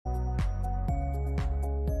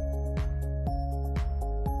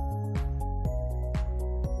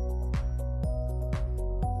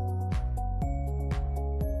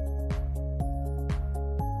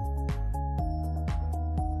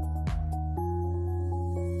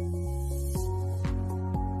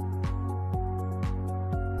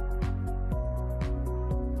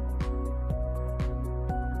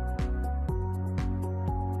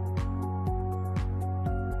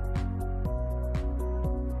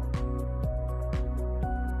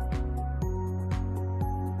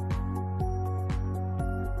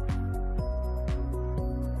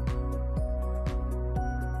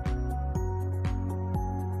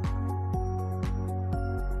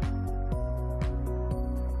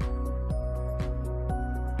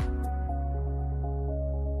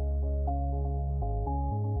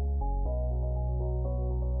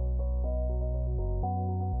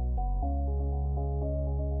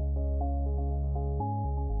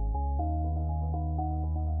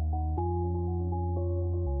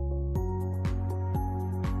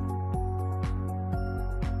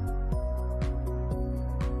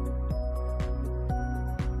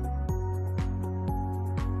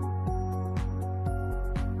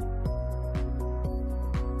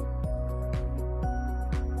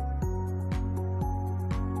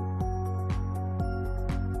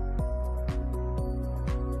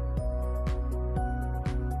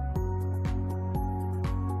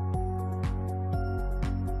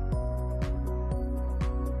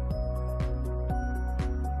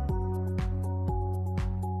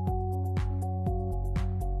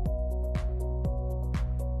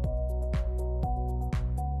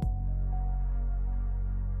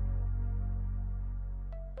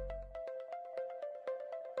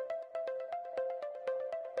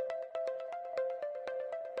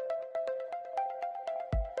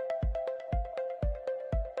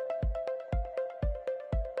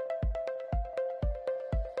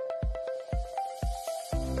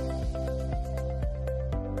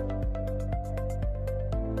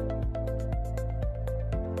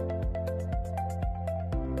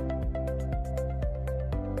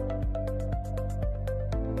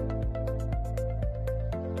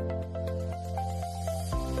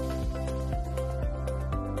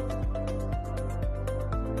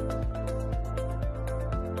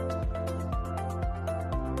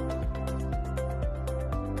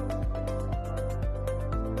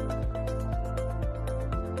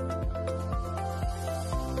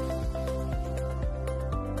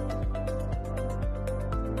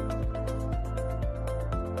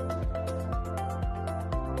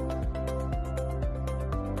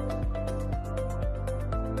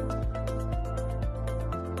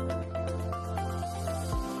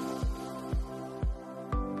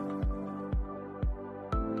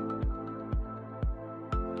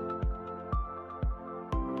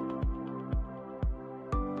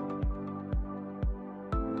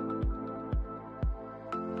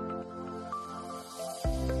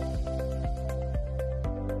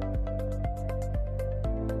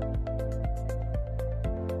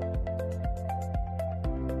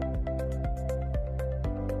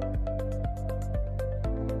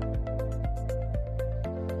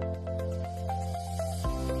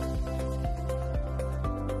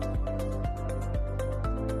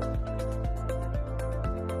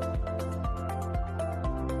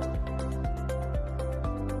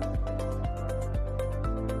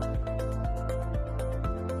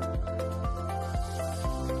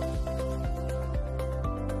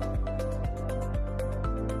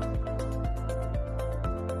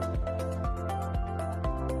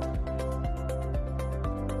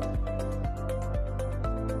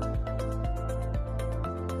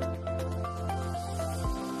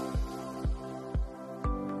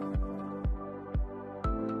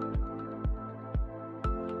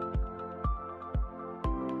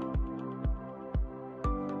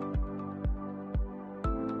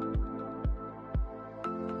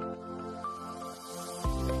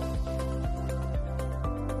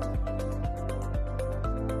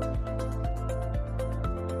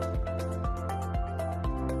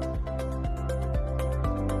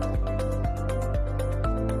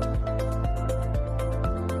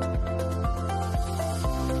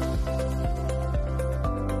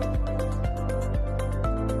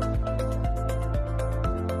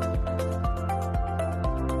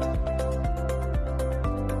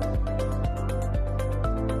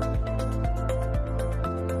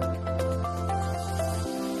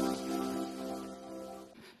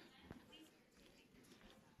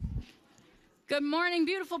Good morning,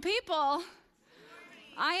 beautiful people.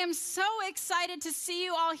 I am so excited to see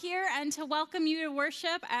you all here and to welcome you to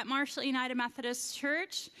worship at Marshall United Methodist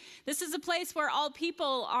Church. This is a place where all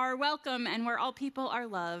people are welcome and where all people are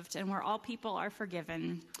loved and where all people are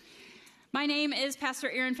forgiven. My name is Pastor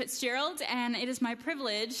Erin Fitzgerald, and it is my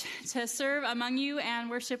privilege to serve among you and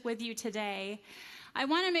worship with you today. I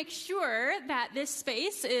want to make sure that this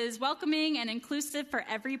space is welcoming and inclusive for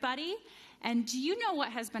everybody. And do you know what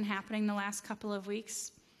has been happening the last couple of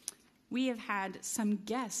weeks? We have had some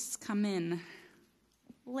guests come in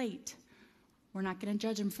late. We're not going to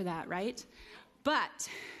judge them for that, right? But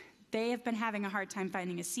they have been having a hard time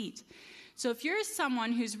finding a seat. So if you're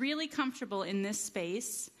someone who's really comfortable in this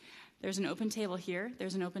space, there's an open table here,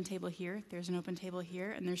 there's an open table here, there's an open table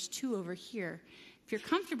here, and there's two over here. If you're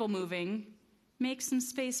comfortable moving, make some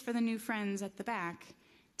space for the new friends at the back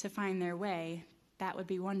to find their way. That would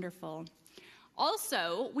be wonderful.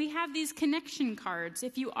 Also, we have these connection cards.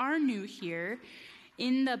 If you are new here,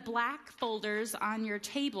 in the black folders on your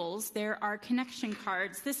tables, there are connection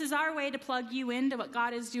cards. This is our way to plug you into what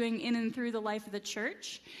God is doing in and through the life of the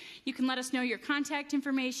church. You can let us know your contact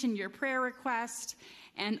information, your prayer request,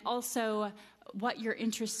 and also what you're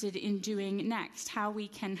interested in doing next, how we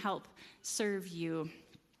can help serve you.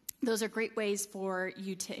 Those are great ways for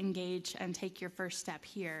you to engage and take your first step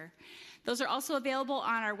here. Those are also available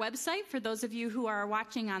on our website for those of you who are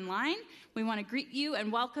watching online. We want to greet you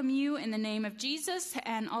and welcome you in the name of Jesus,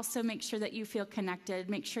 and also make sure that you feel connected.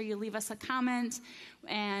 Make sure you leave us a comment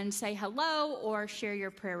and say hello or share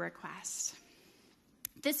your prayer request.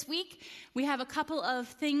 This week, we have a couple of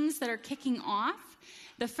things that are kicking off.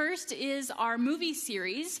 The first is our movie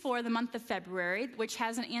series for the month of February, which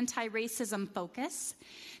has an anti-racism focus.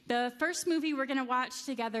 The first movie we're going to watch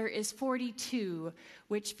together is 42,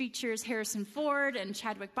 which features Harrison Ford and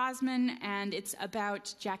Chadwick Boseman, and it's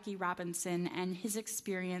about Jackie Robinson and his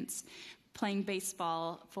experience playing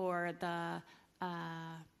baseball for the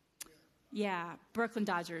Brooklyn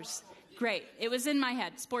Dodgers. Great. It was in my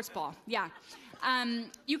head. Sports ball. Yeah.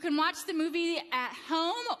 You can watch the movie at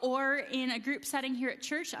home or in a group setting here at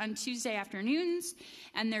church on Tuesday afternoons.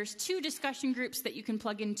 And there's two discussion groups that you can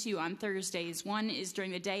plug into on Thursdays. One is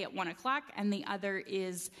during the day at 1 o'clock, and the other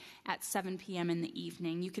is at 7 p.m. in the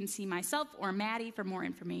evening. You can see myself or Maddie for more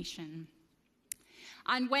information.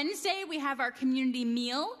 On Wednesday, we have our community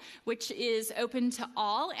meal, which is open to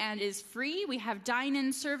all and is free. We have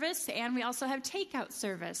dine-in service, and we also have takeout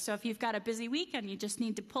service. So if you've got a busy week and you just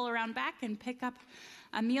need to pull around back and pick up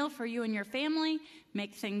a meal for you and your family,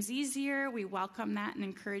 make things easier, we welcome that and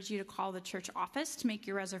encourage you to call the church office to make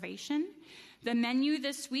your reservation. The menu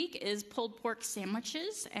this week is pulled pork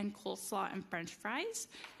sandwiches and coleslaw and french fries.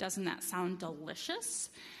 Doesn't that sound delicious?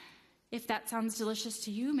 If that sounds delicious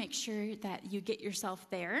to you, make sure that you get yourself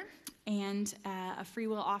there, and a free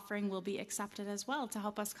will offering will be accepted as well to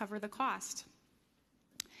help us cover the cost.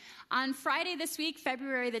 On Friday this week,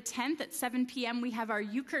 February the 10th at 7 p.m., we have our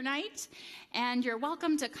Euchre night, and you're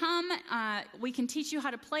welcome to come. We can teach you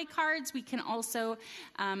how to play cards. We can also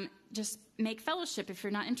just make fellowship if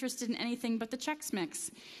you're not interested in anything but the Chex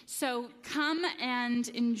Mix. So come and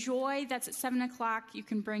enjoy. That's at 7 o'clock. You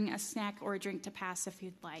can bring a snack or a drink to pass if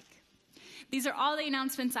you'd like. These are all the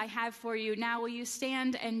announcements I have for you. Now will you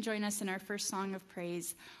stand and join us in our first song of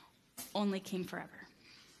praise, Only King Forever.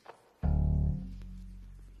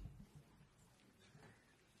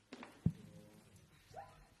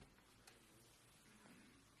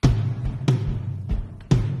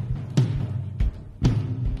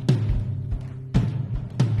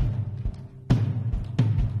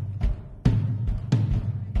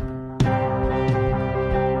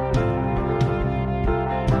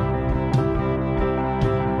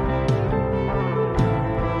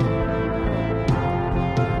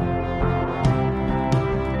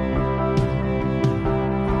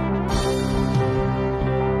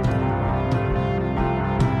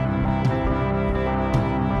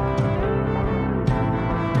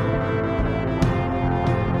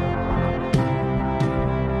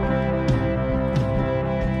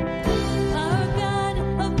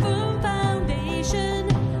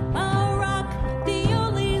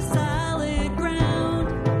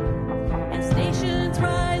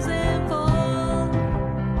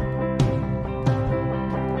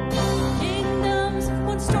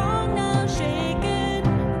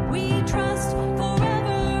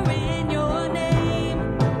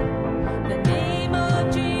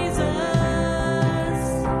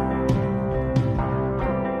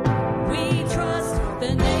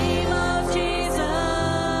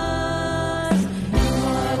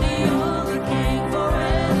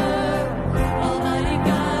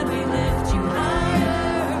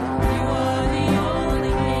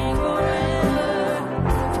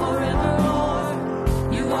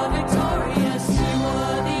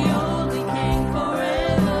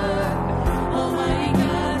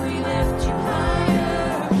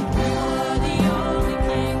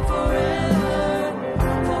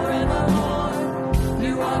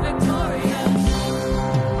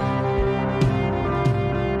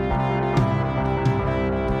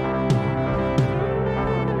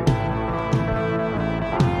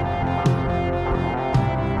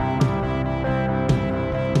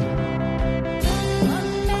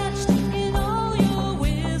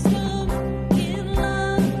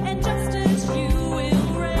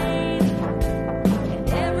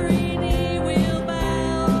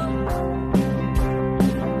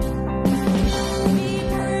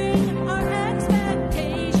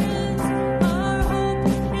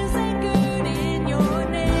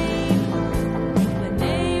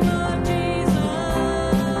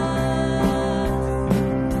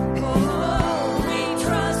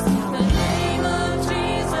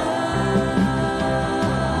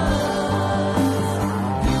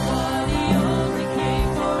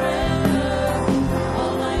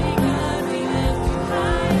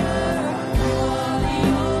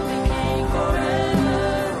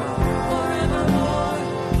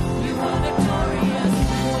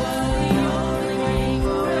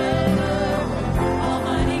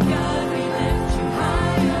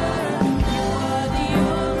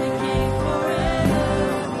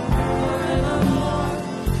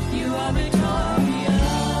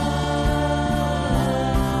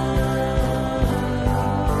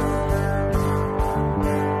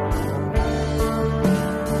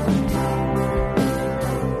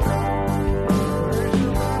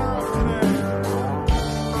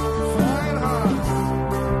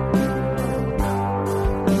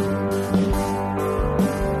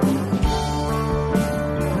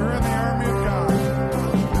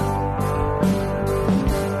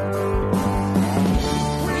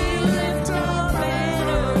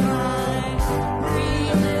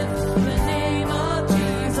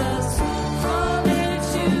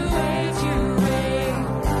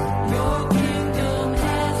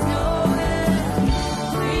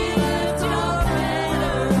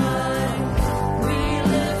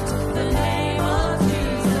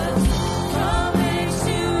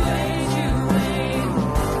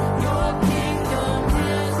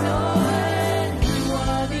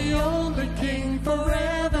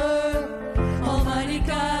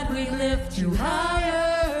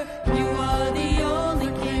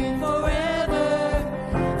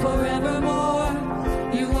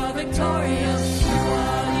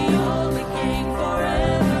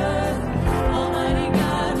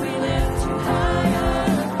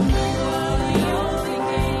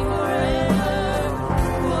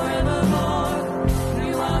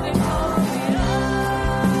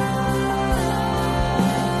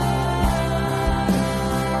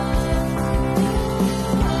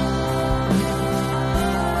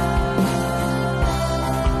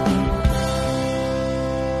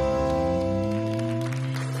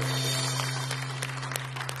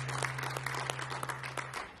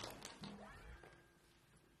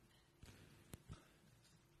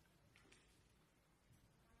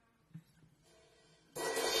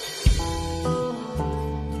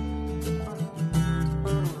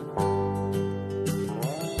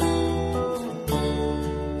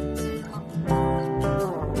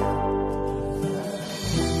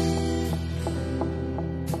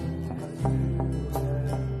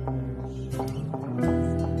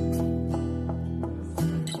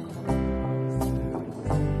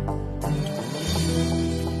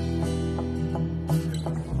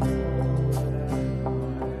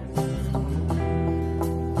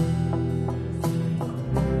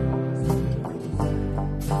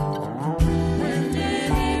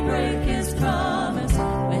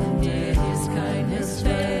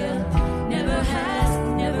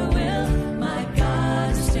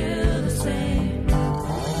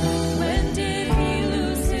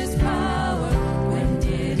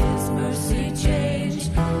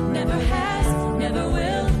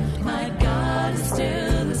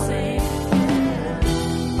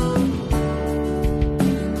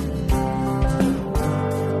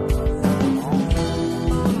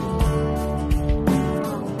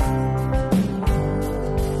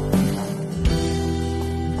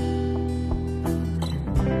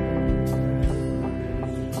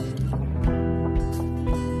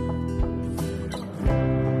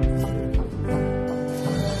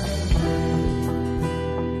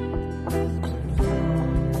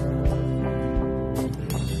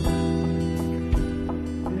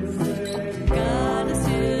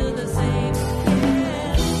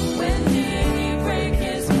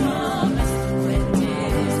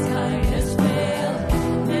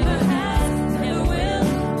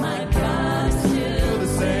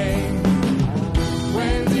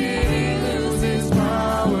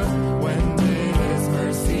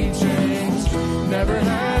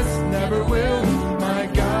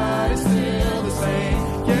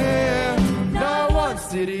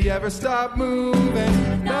 stop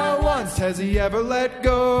moving. Not once has he ever let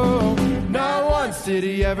go. Not once did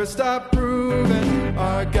he ever stop proving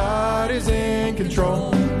our God is in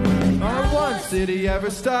control. Not once did he ever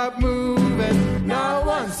stop moving. Not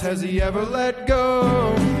once has he ever let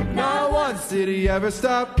go. Not once did he ever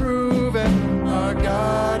stop proving our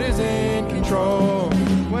God is in control.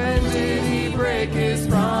 When did he break his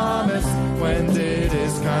promise? When did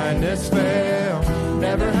his kindness fail?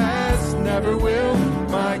 Never has, never will.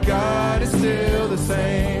 My God is still the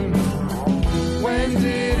same. When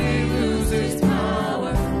did he lose his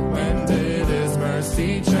power? When did his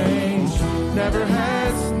mercy change? Never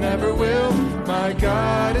has, never will. My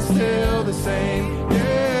God is still the same.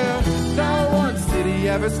 Yeah. Not once did he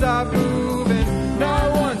ever stop moving.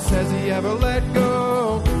 Not once has he ever let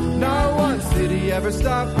go. Not once did he ever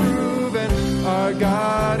stop proving our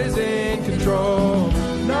God is in control.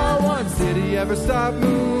 Not once did he ever stop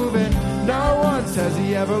moving. Not once has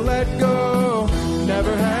he ever let go.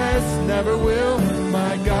 Never has, never will.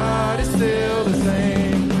 My God is still the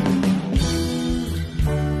same.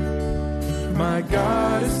 My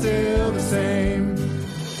God is still the same.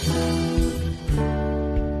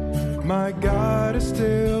 My God is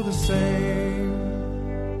still the same.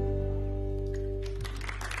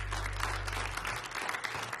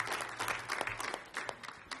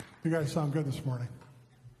 You guys sound good this morning.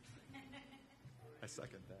 I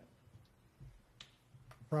second that.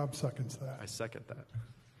 Rob seconds that. I second that.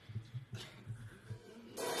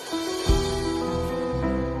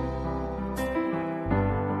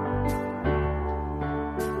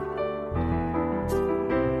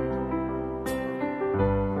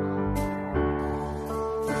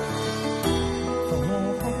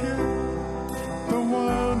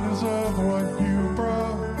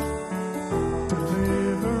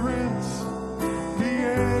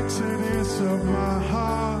 Of my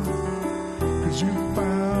heart, 'cause you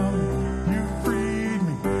found me, you freed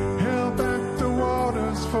me, held back the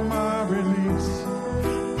waters for my release.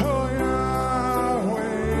 Oh Yahweh,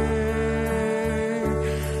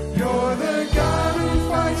 you're the God who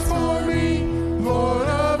fights for me, Lord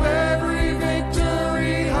of every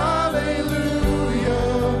victory. Hallelujah,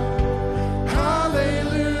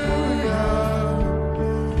 hallelujah.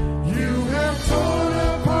 You have torn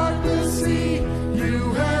apart the sea,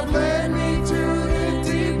 you have led me to the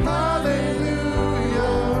deep.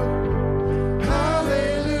 Hallelujah,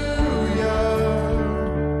 hallelujah.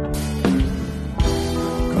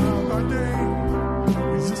 Cloud by day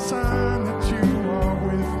is a sign that you are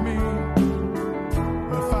with me.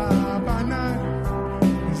 The fire by night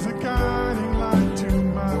is a guiding light to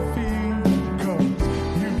my feet. 'Cause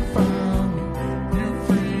you found me, you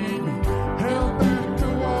freed me, held back the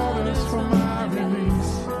waters for my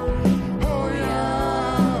release. Oh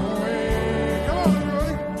Yahweh, come on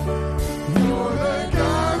everybody. You're the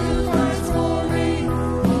God who fights for me,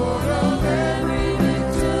 Lord of every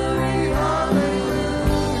victory.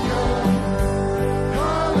 Hallelujah,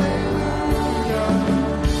 hallelujah.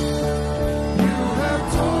 You have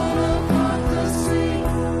torn apart the sea,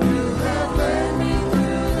 you have led me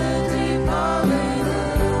through the deep.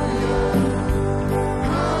 Hallelujah,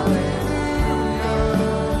 hallelujah.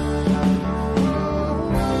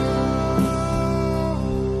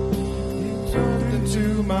 You turned into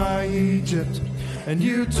my Egypt, and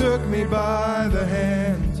you took me by the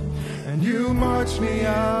hand, and you marched me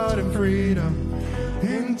out in freedom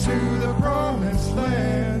into the promised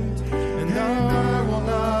land. And now I will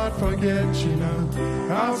not forget you now.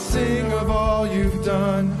 I'll sing of all you've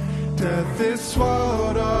done. Death is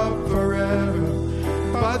swallowed up forever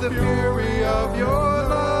by the fury of your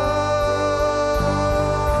love.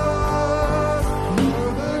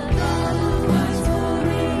 You're the God who fights for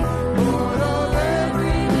me, Lord of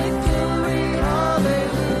every victory.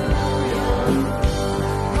 Hallelujah,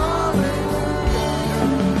 hallelujah.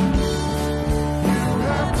 You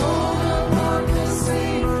have torn apart the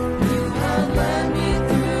sea, you have led me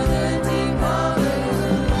through the deep.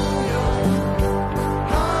 Hallelujah,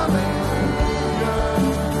 hallelujah.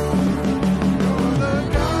 You're the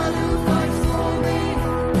God who fights for me,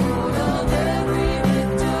 Lord of every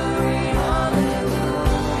victory. Hallelujah,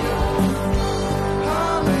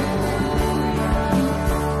 hallelujah.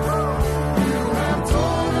 You have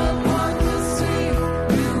torn apart the sea,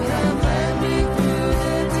 you have led me through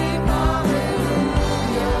the deep.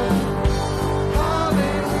 Hallelujah,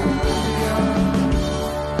 hallelujah.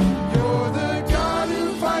 You're the God who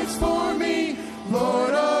fights for me,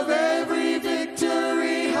 Lord of every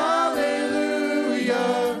victory.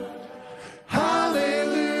 Hallelujah,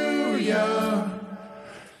 hallelujah.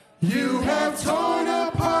 You have torn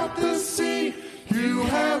apart the sea, you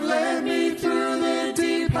have led me through the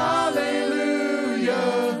deep. Hallelujah,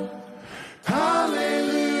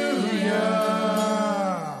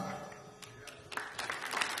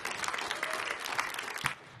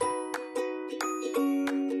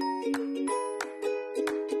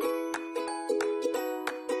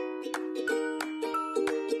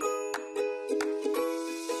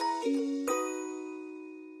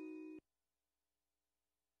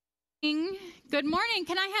 Good morning.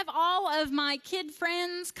 Can I have all of my kid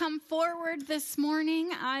friends come forward this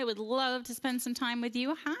morning? I would love to spend some time with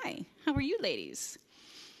you. Hi. How are you, ladies?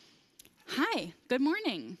 Hi. Good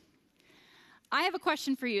morning. I have a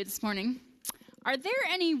question for you this morning. Are there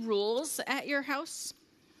any rules at your house?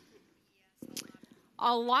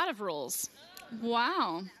 A lot of rules.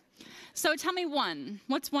 Wow. So tell me one.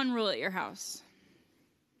 What's one rule at your house?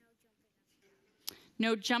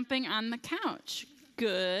 No jumping on the couch.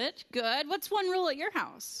 Good, good. What's one rule at your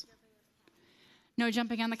house? No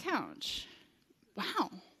jumping on the couch. Wow.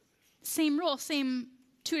 Same rule, same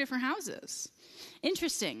two different houses.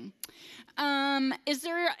 Interesting. Is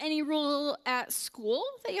there any rule at school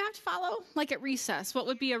that you have to follow? Like at recess? What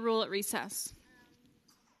would be a rule at recess?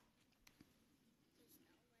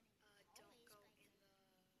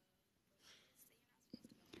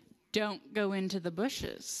 Don't go into the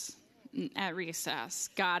bushes at recess.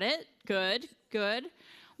 Got it. Good, good.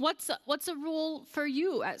 What's a rule for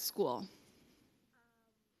you at school?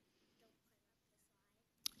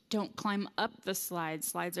 Don't climb up the slides.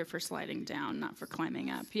 Slides are for sliding down, not for climbing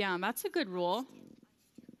up. Yeah, that's a good rule.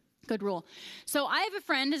 Good rule. So I have a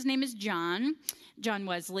friend, his name is John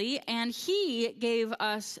Wesley, and he gave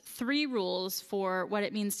us 3 rules for what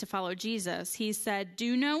it means to follow Jesus. He said,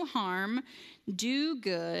 do no harm, do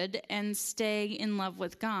good, and stay in love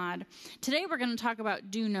with God. Today we're going to talk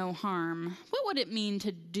about do no harm. What would it mean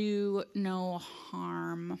to do no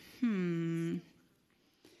harm?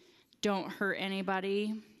 Don't hurt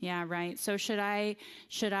anybody. Yeah, right. So should I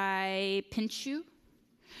pinch you?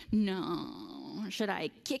 No. Should I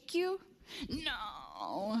kick you?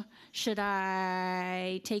 No. Should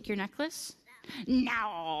I take your necklace?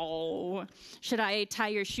 No. Should I tie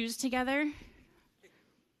your shoes together?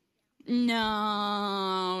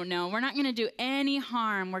 No. We're not going to do any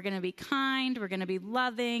harm. We're going to be kind. We're going to be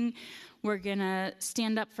loving. We're going to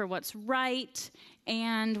stand up for what's right.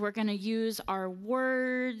 And we're going to use our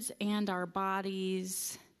words and our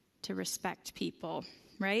bodies to respect people,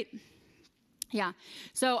 right? Yeah.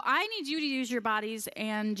 So I need you to use your bodies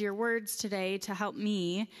and your words today to help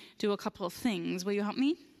me do a couple of things. Will you help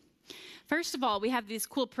me? First of all, we have these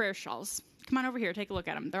cool prayer shawls. Come on over here. Take a look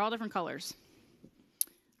at them. They're all different colors.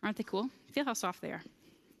 Aren't they cool? Feel how soft they are.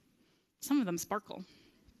 Some of them sparkle.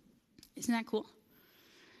 Isn't that cool?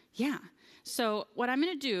 Yeah. So what I'm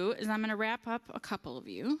going to do is I'm going to wrap up a couple of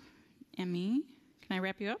you. Emmy, can I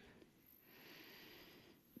wrap you up?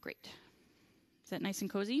 Great. Is that nice and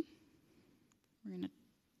cozy? We're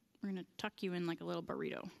going to tuck you in like a little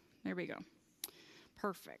burrito. There we go.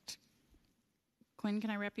 Perfect. Quinn, can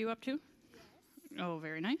I wrap you up too? Yes. Oh,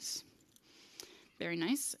 very nice. Very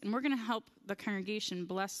nice. And we're going to help the congregation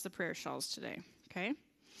bless the prayer shawls today, okay?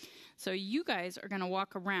 So you guys are going to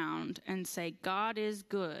walk around and say, God is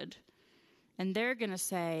good. And they're going to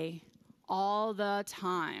say, all the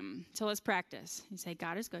time. So let's practice. You say,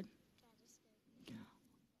 God is good.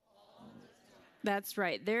 That's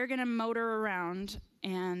right. They're going to motor around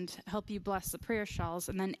and help you bless the prayer shawls.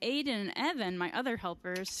 And then Aiden and Evan, my other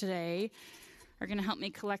helpers today, are going to help me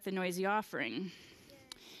collect the noisy offering.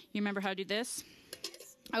 You remember how to do this?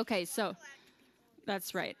 Okay, so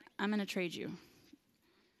that's right. I'm going to trade you.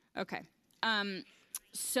 Okay.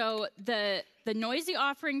 So the noisy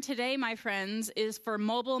offering today, my friends, is for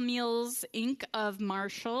Mobile Meals, Inc. of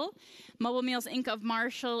Marshall. Mobile Meals, Inc. of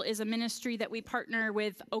Marshall is a ministry that we partner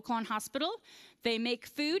with Oaklawn Hospital. They make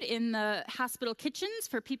food in the hospital kitchens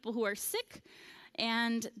for people who are sick,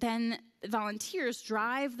 and then volunteers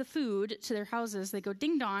drive the food to their houses. They go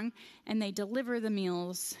ding-dong, and they deliver the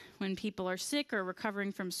meals when people are sick or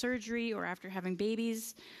recovering from surgery or after having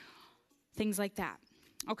babies, things like that.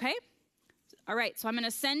 Okay? All right, so I'm going to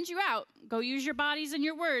send you out. Go use your bodies and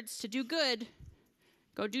your words to do good.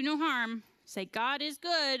 Go do no harm. Say, God is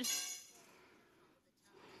good. Good.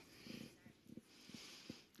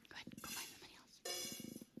 Go find somebody else.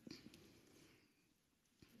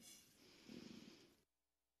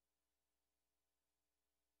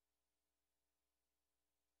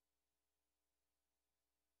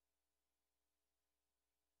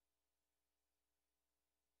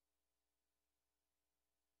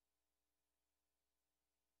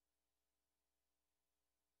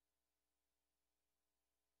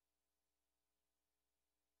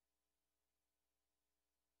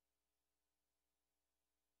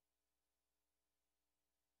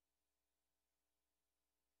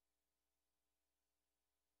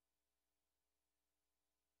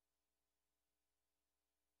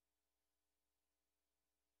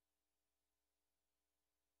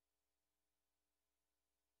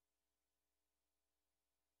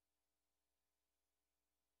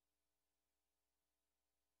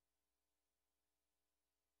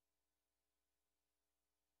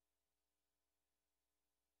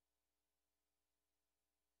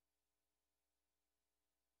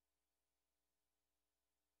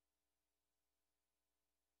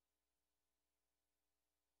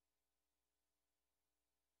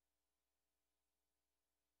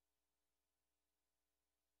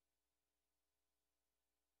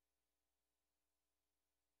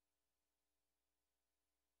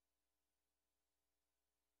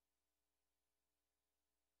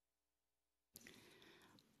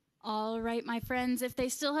 All right, my friends, if they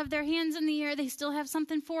still have their hands in the air, they still have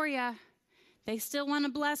something for you. They still want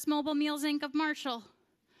to bless Mobile Meals, Inc. of Marshall.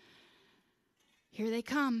 Here they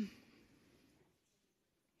come.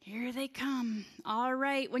 Here they come. All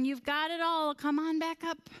right, when you've got it all, come on back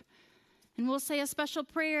up, and we'll say a special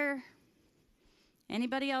prayer.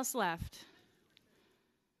 Anybody else left?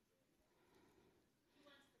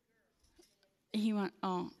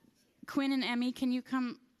 Quinn and Emmy, can you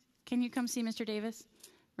come see Mr. Davis?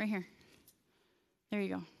 Right here. There you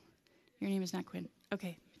go. Your name is not Quinn.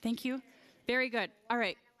 Okay, thank you. Very good. All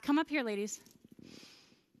right, come up here, ladies.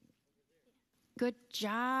 Good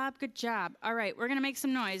job, good job. All right, we're going to make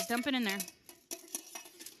some noise. Dump it in there.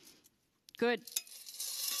 Good.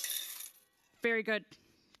 Very good.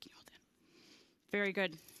 Can you hold that? Very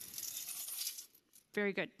good.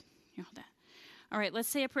 Very good. You hold that. All right, let's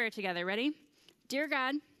say a prayer together. Ready? Dear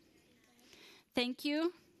God, thank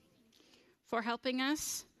you for helping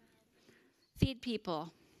us feed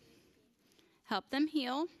people. Help them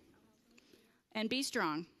heal and be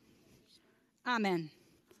strong. Amen.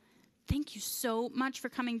 Thank you so much for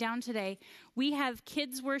coming down today. We have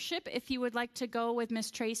kids worship if you would like to go with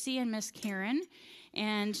Miss Tracy and Miss Karen.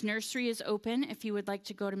 And nursery is open if you would like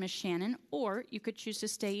to go to Miss Shannon, or you could choose to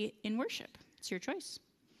stay in worship. It's your choice.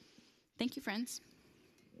 Thank you, friends.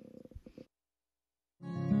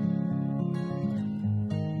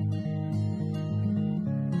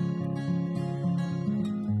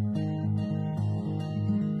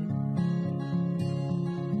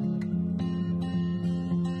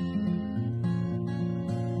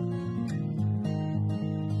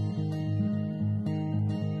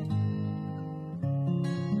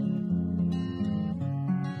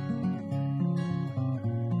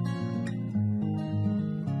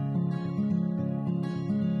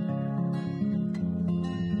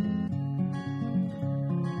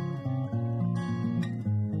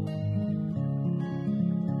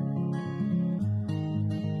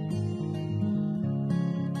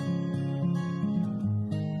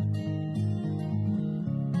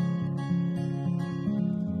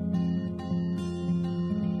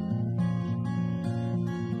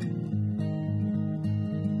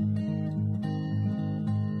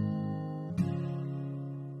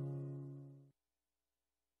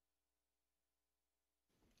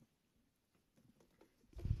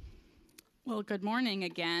 Well, good morning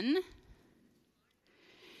again.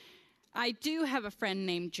 I do have a friend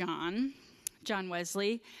named John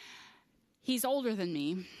Wesley. He's older than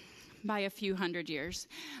me by a few hundred years,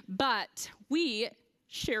 but we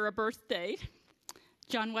share a birthday.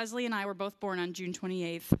 John Wesley and I were both born on June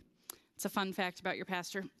 28th. It's a fun fact about your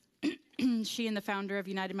pastor. She and the founder of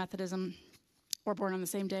United Methodism were born on the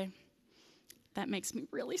same day. That makes me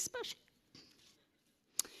really special.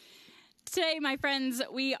 Today, my friends,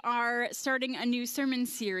 we are starting a new sermon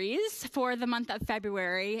series for the month of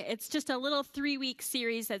February. It's just a little 3-week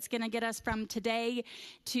series that's going to get us from today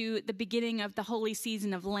to the beginning of the holy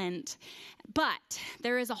season of Lent. But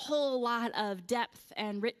there is a whole lot of depth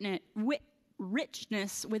and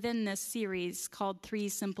richness within this series called 3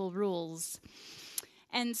 Simple Rules.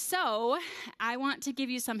 And so I want to give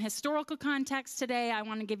you some historical context today. I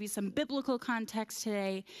want to give you some biblical context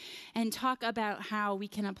today and talk about how we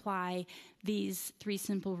can apply these 3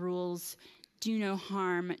 simple rules: do no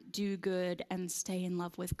harm, do good, and stay in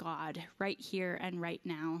love with God right here and right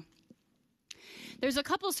now. There's a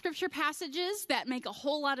couple scripture passages that make a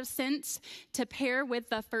whole lot of sense to pair with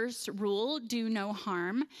the first rule, do no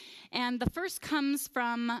harm. And the first comes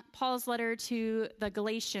from Paul's letter to the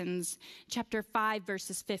Galatians, chapter 5,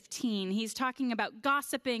 verses 15. He's talking about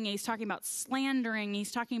gossiping, he's talking about slandering,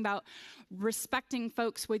 he's talking about respecting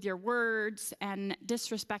folks with your words and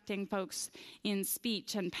disrespecting folks in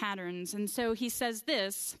speech and patterns. And so he says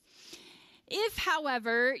this: if,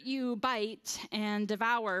 however, you bite and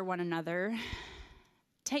devour one another,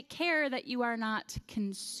 take care that you are not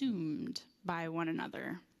consumed by one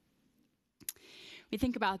another. We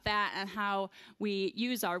think about that and how we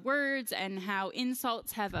use our words and how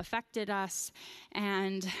insults have affected us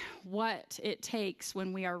and what it takes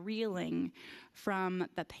when we are reeling from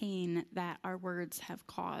the pain that our words have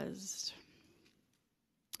caused.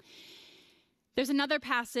 There's another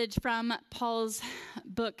passage from Paul's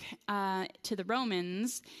book to the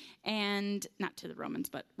Romans, and not to the Romans,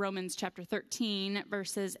 but Romans chapter 13,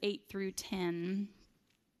 verses 8 through 10.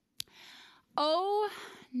 Owe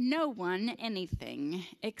no one anything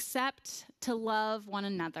except to love one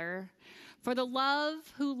another, for the love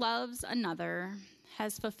who loves another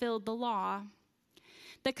has fulfilled the law.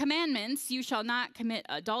 The commandments: you shall not commit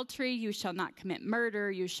adultery, you shall not commit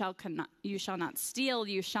murder, you shall not steal,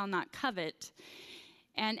 you shall not covet.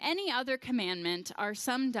 and any other commandment are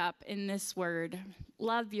summed up in this word: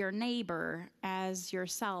 love your neighbor as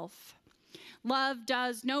yourself. Love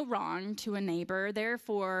does no wrong to a neighbor,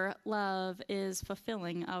 therefore love is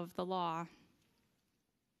fulfilling of the law.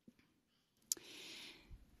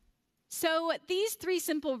 So these three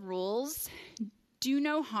simple rules, do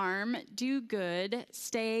no harm, do good,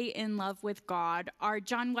 stay in love with God, are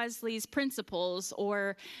John Wesley's principles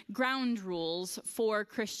or ground rules for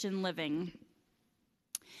Christian living.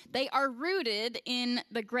 They are rooted in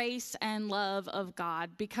the grace and love of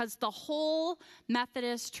God because the whole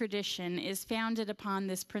Methodist tradition is founded upon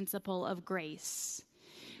this principle of grace.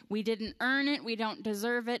 We didn't earn it, we don't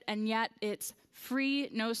deserve it, and yet it's free,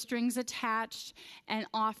 no strings attached, and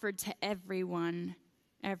offered to everyone,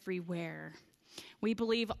 everywhere. We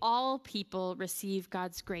believe all people receive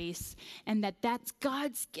God's grace and that that's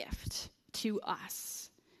God's gift to us.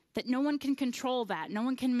 That no one can control that. No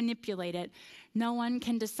one can manipulate it. No one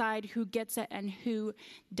can decide who gets it and who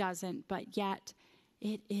doesn't. But yet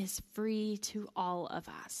it is free to all of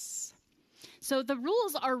us. So the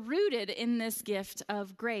rules are rooted in this gift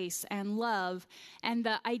of grace and love and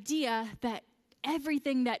the idea that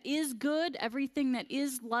everything that is good, everything that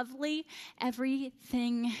is lovely,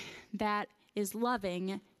 everything that is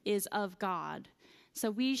loving is of God.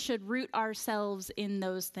 So we should root ourselves in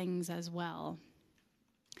those things as well.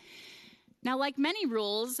 Now, like many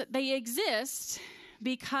rules, they exist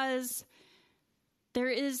because there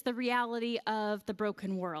is the reality of the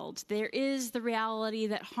broken world. There is the reality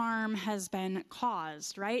that harm has been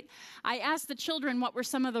caused, right? I asked the children what were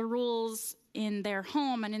some of the rules in their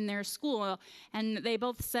home and in their school, and they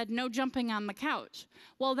both said no jumping on the couch.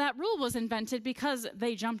 Well, that rule was invented because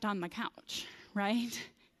they jumped on the couch, right?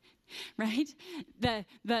 Right? The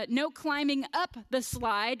no climbing up the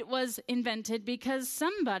slide was invented because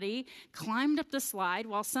somebody climbed up the slide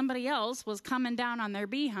while somebody else was coming down on their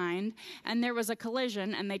behind, and there was a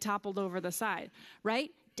collision and they toppled over the side,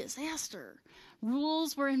 right? Disaster.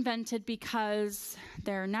 Rules were invented because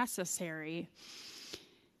they're necessary.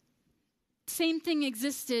 Same thing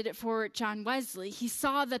existed for John Wesley. He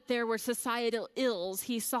saw that there were societal ills.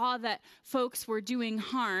 He saw that folks were doing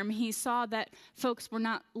harm. He saw that folks were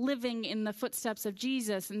not living in the footsteps of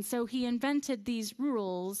Jesus. And so he invented these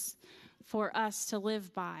rules for us to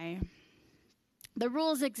live by. The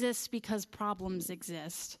rules exist because problems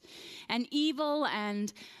exist. And evil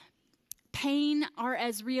and pain are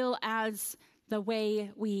as real as the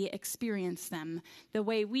way we experience them, the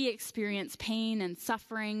way we experience pain and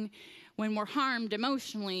suffering when we're harmed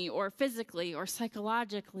emotionally or physically or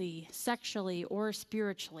psychologically, sexually or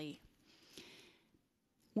spiritually.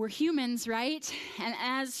 We're humans, right? And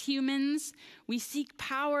as humans, we seek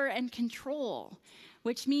power and control,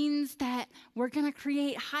 which means that we're going to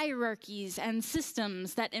create hierarchies and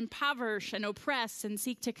systems that impoverish and oppress and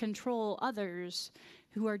seek to control others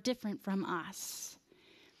who are different from us.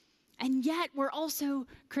 And yet we're also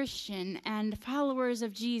Christian and followers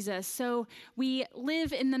of Jesus. So we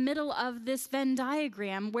live in the middle of this Venn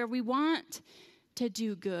diagram where we want to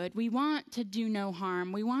do good. We want to do no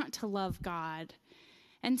harm. We want to love God.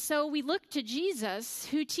 And so we look to Jesus,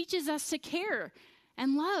 who teaches us to care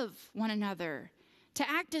and love one another, to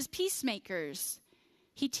act as peacemakers.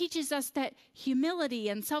 He teaches us that humility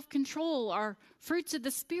and self-control are fruits of the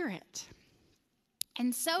Spirit.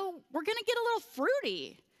 And so we're going to get a little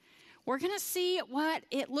fruity. We're going to see what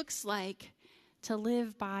it looks like to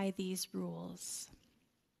live by these rules.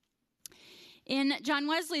 In John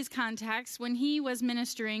Wesley's context, when he was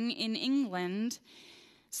ministering in England,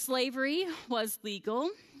 slavery was legal,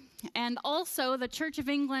 and also the Church of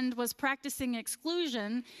England was practicing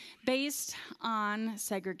exclusion based on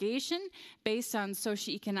segregation, based on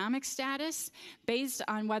socioeconomic status, based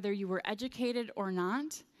on whether you were educated or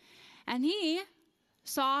not. And he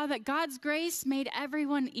saw that God's grace made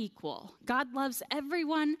everyone equal. God loves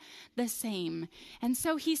everyone the same. And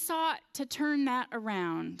so he sought to turn that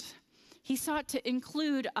around. He sought to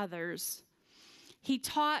include others. He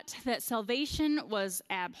taught that salvation was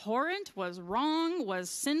abhorrent, was wrong, was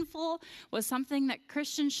sinful, was something that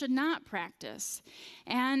Christians should not practice.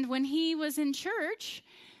 And when he was in church,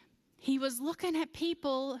 he was looking at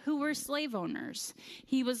people who were slave owners.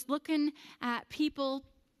 He was looking at people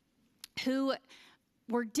who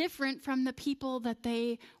were different from the people that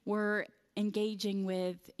they were engaging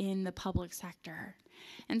with in the public sector.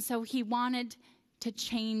 And so he wanted to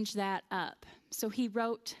change that up. So he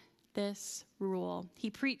wrote this rule. He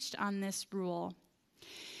preached on this rule.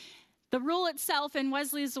 The rule itself, in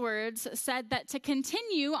Wesley's words, said that to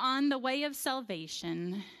continue on the way of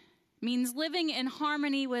salvation means living in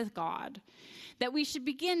harmony with God. that we should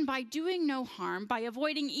begin by doing no harm, by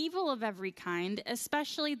avoiding evil of every kind,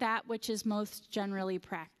 especially that which is most generally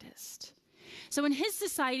practiced. So in his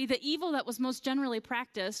society, the evil that was most generally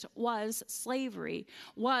practiced was slavery,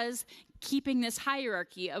 was keeping this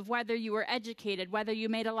hierarchy of whether you were educated, whether you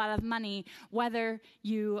made a lot of money, whether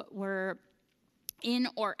you were in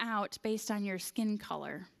or out based on your skin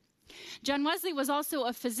color. John Wesley was also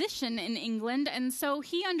a physician in England, and so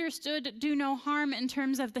he understood do no harm in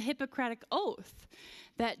terms of the Hippocratic oath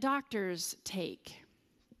that doctors take.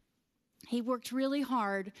 He worked really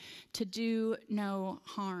hard to do no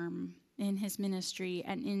harm in his ministry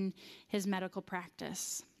and in his medical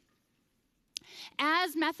practice.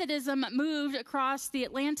 As Methodism moved across the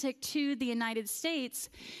Atlantic to the United States,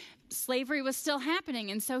 slavery was still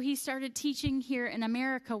happening, and so he started teaching here in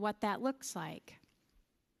America what that looks like.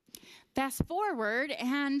 Fast forward,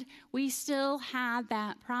 and we still had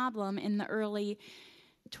that problem in the early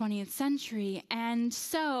 20th century, and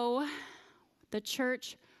so the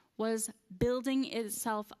church was building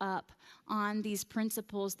itself up on these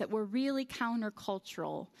principles that were really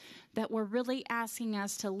countercultural, that were really asking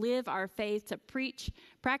us to live our faith, to preach,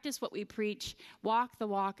 practice what we preach, walk the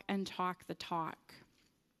walk, and talk the talk.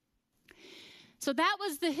 So that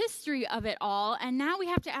was the history of it all, and now we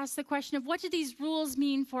have to ask the question of what do these rules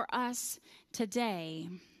mean for us today?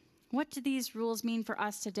 What do these rules mean for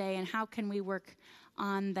us today, and how can we work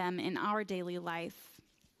on them in our daily life?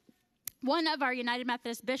 One of our United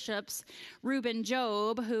Methodist bishops, Reuben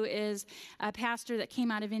Job, who is a pastor that came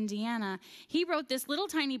out of Indiana, he wrote this little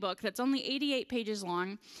tiny book that's only 88 pages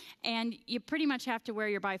long, and you pretty much have to wear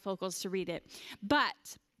your bifocals to read it.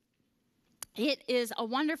 But it is a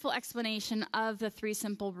wonderful explanation of the 3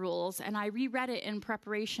 simple rules, and I reread it in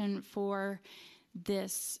preparation for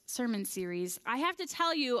this sermon series. I have to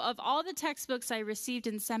tell you, of all the textbooks I received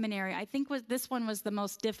in seminary, I think this one was the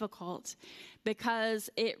most difficult because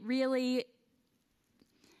it really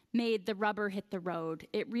made the rubber hit the road.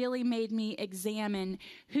 It really made me examine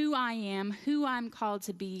who I am, who I'm called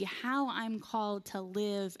to be, how I'm called to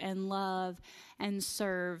live and love and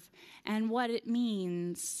serve, and what it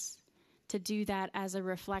means to do that as a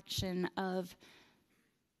reflection of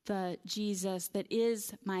the Jesus that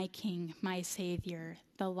is my King, my Savior,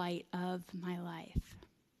 the light of my life.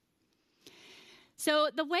 So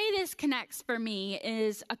the way this connects for me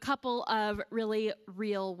is a couple of really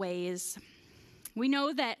real ways. We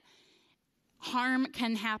know that harm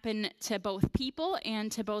can happen to both people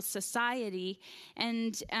and to both society.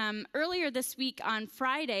 And earlier this week on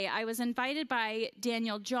Friday, I was invited by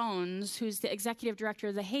Daniel Jones, who's the executive director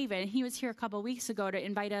of The Haven. He was here a couple weeks ago to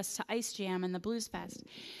invite us to Ice Jam and the Blues Fest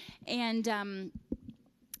and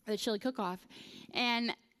the Chili Cook-Off.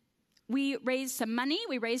 And we raised some money.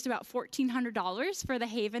 We raised about $1,400 for The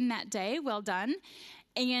Haven that day. Well done.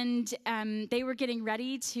 And they were getting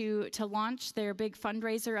ready to launch their big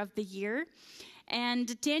fundraiser of the year.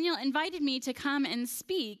 And Daniel invited me to come and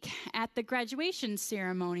speak at the graduation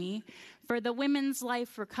ceremony for the Women's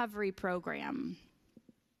Life Recovery Program.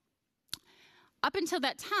 Up until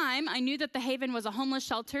that time, I knew that the Haven was a homeless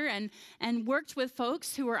shelter and worked with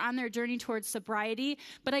folks who were on their journey towards sobriety,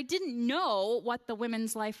 but I didn't know what the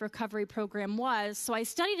Women's Life Recovery Program was, so I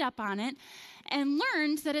studied up on it and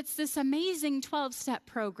learned that it's this amazing 12-step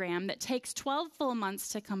program that takes 12 full months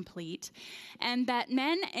to complete, and that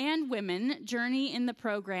men and women journey in the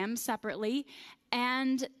program separately,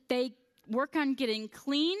 and they work on getting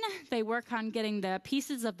clean. They work on getting the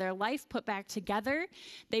pieces of their life put back together.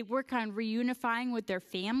 They work on reunifying with their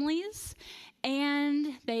families.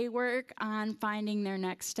 And they work on finding their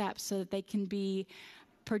next steps so that they can be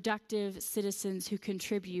productive citizens who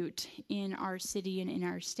contribute in our city and in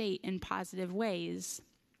our state in positive ways.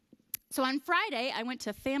 So on Friday, I went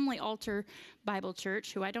to Family Altar Bible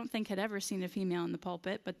Church, who I don't think had ever seen a female in the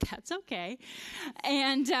pulpit, but that's okay.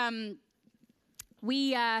 And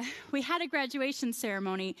we had a graduation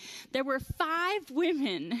ceremony. There were 5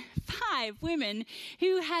 women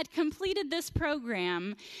who had completed this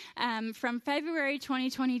program from February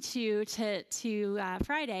 2022 to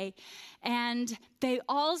Friday, and they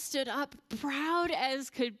all stood up proud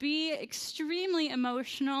as could be, extremely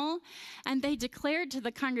emotional, and they declared to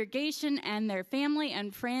the congregation and their family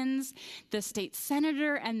and friends, the state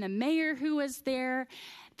senator and the mayor who was there,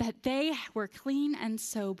 that they were clean and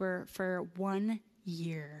sober for 1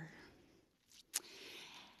 year.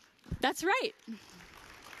 That's right.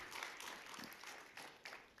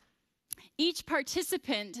 Each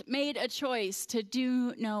participant made a choice to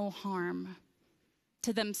do no harm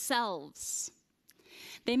to themselves.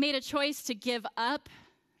 They made a choice to give up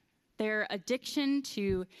their addiction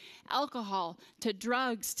to alcohol, to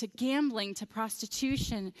drugs, to gambling, to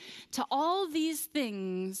prostitution, to all these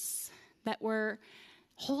things that were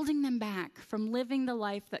holding them back from living the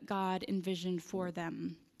life that God envisioned for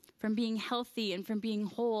them, from being healthy and from being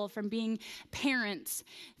whole, from being parents,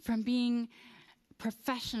 from being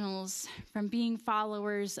professionals, from being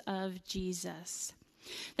followers of Jesus.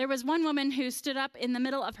 There was one woman who stood up in the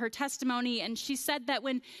middle of her testimony, and she said that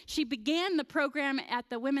when she began the program at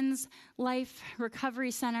the Women's Life Recovery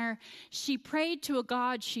Center, she prayed to a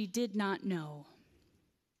God she did not know.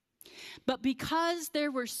 But because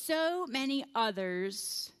there were so many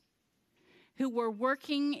others who were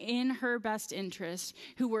working in her best interest,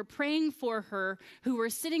 who were praying for her, who were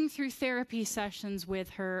sitting through therapy sessions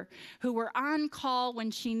with her, who were on call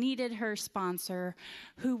when she needed her sponsor,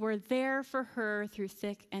 who were there for her through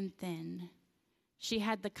thick and thin, she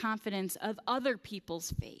had the confidence of other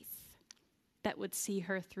people's faith that would see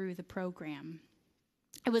her through the program.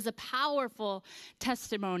 It was a powerful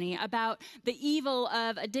testimony about the evil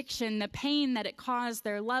of addiction, the pain that it caused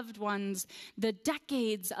their loved ones, the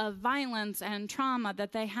decades of violence and trauma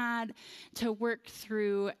that they had to work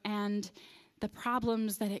through, and the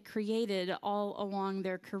problems that it created all along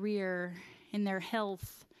their career, in their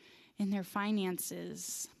health, in their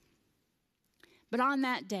finances. But on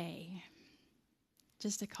that day,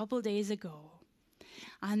 just a couple days ago,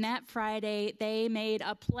 on that Friday, they made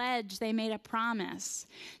a pledge, they made a promise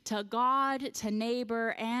to God, to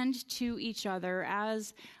neighbor, and to each other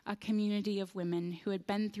as a community of women who had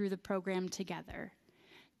been through the program together,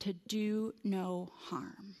 to do no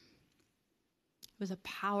harm. It was a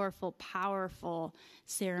powerful, powerful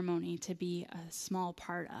ceremony to be a small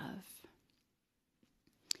part of.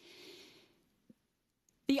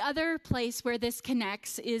 The other place where this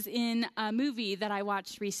connects is in a movie that I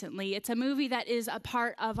watched recently. It's a movie that is a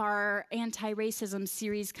part of our anti-racism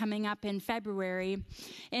series coming up in February,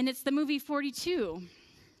 and it's the movie 42,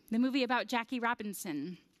 the movie about Jackie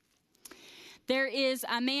Robinson. There is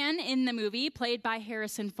a man in the movie played by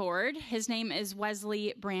Harrison Ford. His name is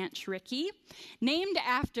Wesley Branch Rickey, named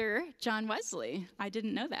after John Wesley. I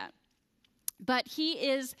didn't know that. But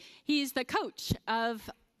he's the coach of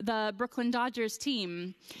the Brooklyn Dodgers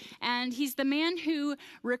team. And he's the man who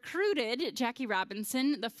recruited Jackie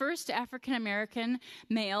Robinson, the first African-American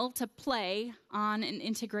male to play on an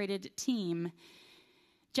integrated team.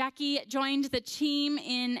 Jackie joined the team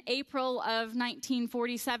in April of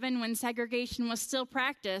 1947 when segregation was still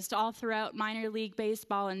practiced all throughout minor league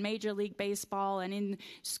baseball and major league baseball and in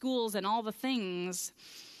schools and all the things.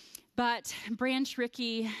 But Branch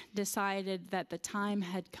Rickey decided that the time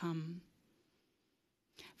had come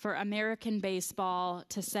for American baseball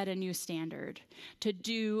to set a new standard, to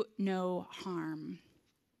do no harm.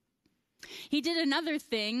 He did another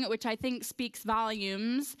thing, which I think speaks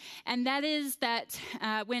volumes, and that is that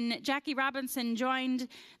when Jackie Robinson joined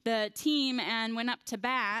the team and went up to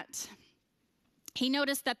bat, he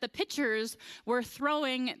noticed that the pitchers were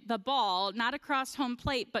throwing the ball, not across home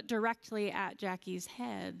plate, but directly at Jackie's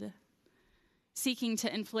head, seeking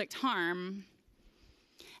to inflict harm.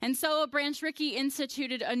 And so Branch Rickey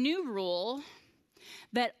instituted a new rule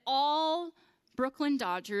that all Brooklyn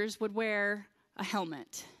Dodgers would wear a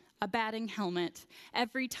helmet, a batting helmet,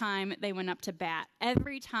 every time they went up to bat,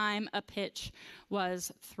 every time a pitch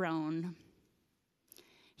was thrown.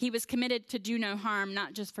 He was committed to do no harm,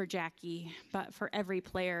 not just for Jackie, but for every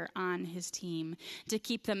player on his team, to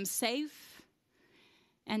keep them safe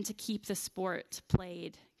and to keep the sport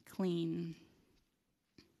played clean.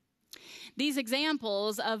 These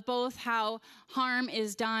examples of both how harm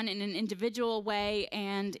is done in an individual way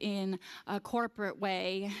and in a corporate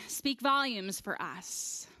way speak volumes for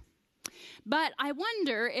us. But I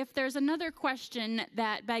wonder if there's another question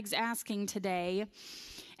that begs asking today,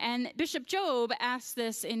 and Bishop Job asks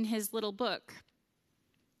this in his little book.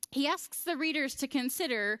 He asks the readers to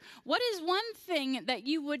consider, what is one thing that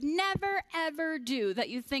you would never, ever do, that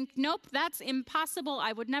you think, nope, that's impossible,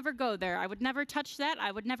 I would never go there, I would never touch that,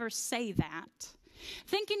 I would never say that.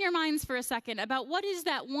 Think in your minds for a second about what is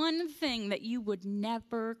that one thing that you would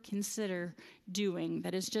never consider doing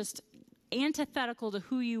that is just antithetical to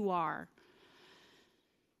who you are.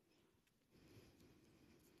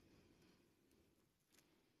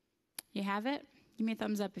 You have it? Give me a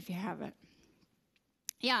thumbs up if you have it.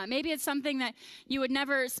 Yeah, maybe it's something that you would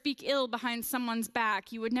never speak ill behind someone's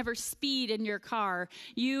back. You would never speed in your car.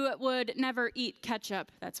 You would never eat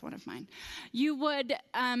ketchup. That's one of mine. You would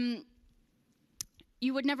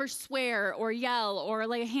never swear or yell or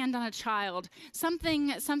lay a hand on a child. Something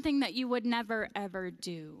that you would never, ever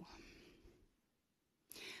do.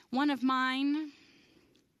 One of mine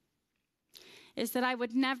is that I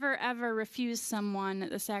would never, ever refuse someone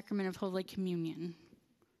the sacrament of Holy Communion.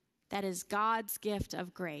 That is God's gift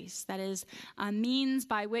of grace. That is a means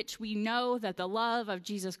by which we know that the love of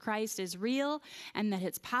Jesus Christ is real and that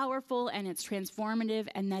it's powerful and it's transformative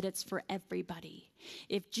and that it's for everybody.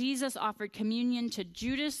 If Jesus offered communion to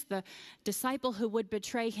Judas, the disciple who would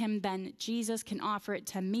betray him, then Jesus can offer it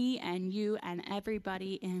to me and you and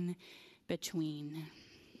everybody in between.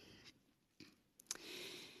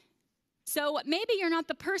 So maybe you're not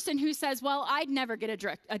the person who says, well, I'd never get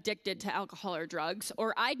addicted to alcohol or drugs,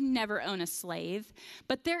 or I'd never own a slave.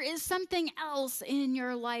 But there is something else in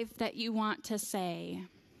your life that you want to say.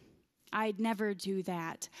 I'd never do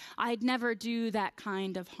that. I'd never do that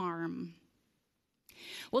kind of harm.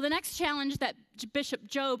 Well, the next challenge that Bishop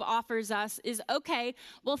Job offers us is, okay,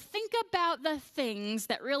 well, think about the things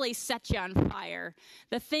that really set you on fire,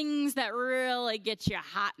 the things that really get you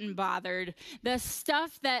hot and bothered, the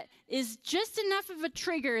stuff that is just enough of a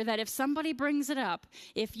trigger that if somebody brings it up,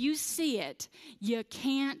 if you see it, you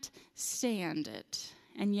can't stand it,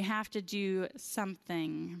 and you have to do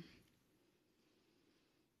something.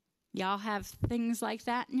 Y'all have things like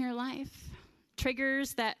that in your life?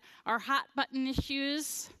 Triggers that are hot button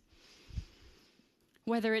issues,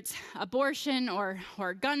 whether it's abortion or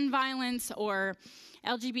gun violence or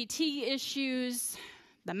LGBT issues,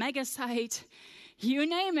 the mega site, you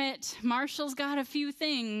name it. Marshall's got a few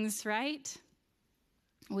things, right?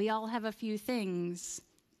 We all have a few things.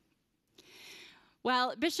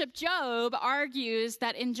 Well, Bishop Job argues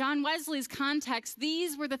that in John Wesley's context,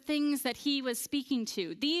 these were the things that he was speaking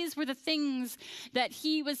to. These were the things that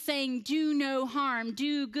he was saying, do no harm,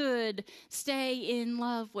 do good, stay in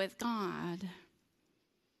love with God.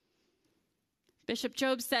 Bishop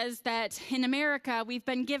Job says that in America, we've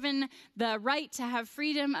been given the right to have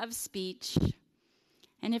freedom of speech.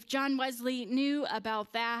 And if John Wesley knew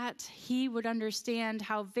about that, he would understand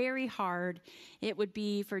how very hard it would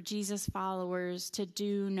be for Jesus' followers to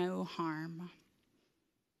do no harm.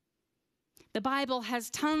 The Bible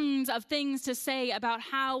has tons of things to say about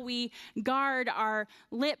how we guard our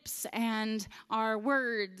lips and our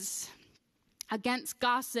words against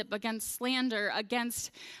gossip, against slander,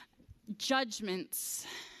 against judgments,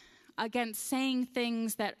 against saying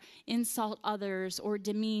things that insult others or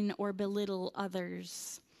demean or belittle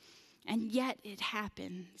others. And yet it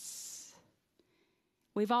happens.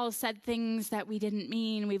 We've all said things that we didn't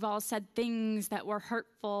mean. We've all said things that were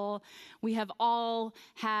hurtful. We have all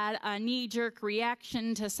had a knee-jerk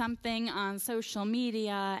reaction to something on social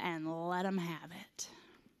media and let them have it.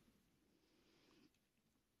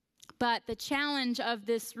 But the challenge of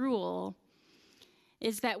this rule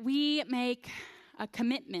is that we make a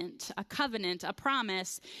commitment, a covenant, a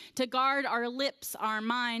promise to guard our lips, our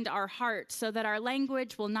mind, our heart, so that our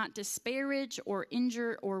language will not disparage or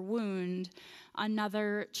injure or wound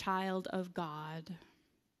another child of God.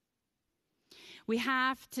 We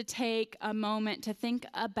have to take a moment to think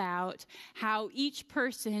about how each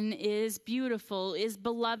person is beautiful, is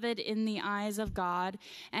beloved in the eyes of God,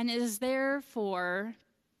 and is therefore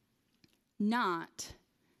not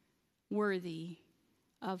worthy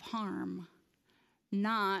of harm.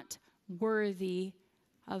 Not worthy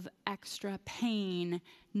of extra pain,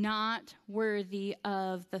 not worthy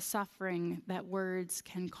of the suffering that words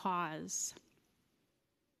can cause.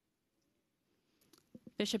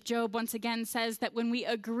 Bishop Job once again says that when we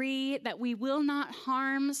agree that we will not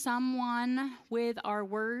harm someone with our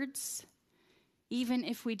words, even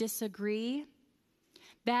if we disagree,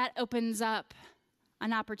 that opens up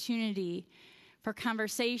an opportunity for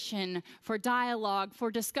conversation, for dialogue, for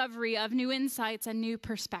discovery of new insights and new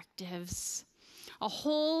perspectives. A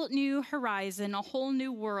whole new horizon, a whole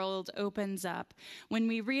new world opens up when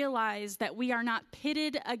we realize that we are not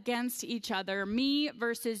pitted against each other, me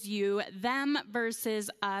versus you, them versus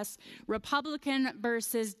us, Republican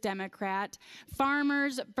versus Democrat,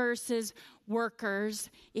 farmers versus workers.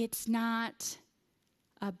 It's not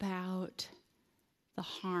about the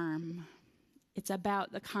harm. It's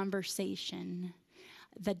about the conversation,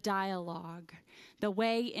 the dialogue, the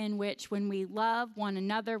way in which when we love one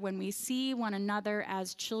another, when we see one another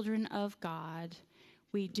as children of God,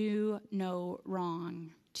 we do no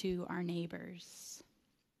wrong to our neighbors.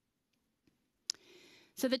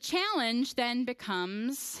 So the challenge then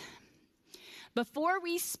becomes, before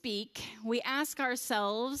we speak, we ask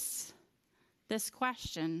ourselves this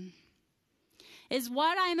question: is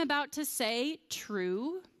what I'm about to say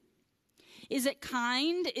true? Is it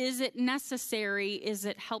kind? Is it necessary? Is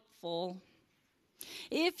it helpful?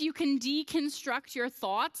 If you can deconstruct your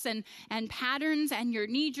thoughts and patterns and your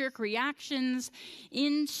knee-jerk reactions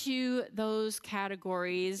into those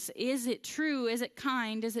categories, is it true? Is it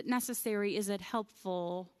kind? Is it necessary? Is it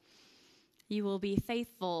helpful? You will be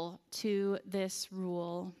faithful to this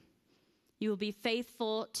rule. You will be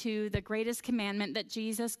faithful to the greatest commandment that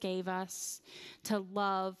Jesus gave us, to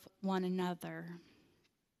love one another.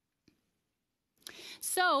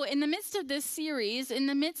 So, in the midst of this series, in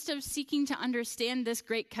the midst of seeking to understand this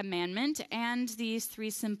great commandment and these 3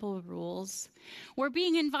 simple rules, we're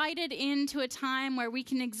being invited into a time where we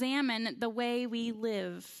can examine the way we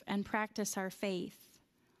live and practice our faith.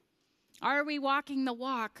 Are we walking the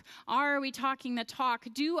walk? Are we talking the talk?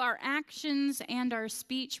 Do our actions and our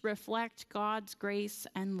speech reflect God's grace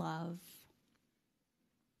and love?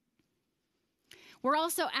 We're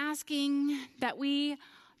also asking that we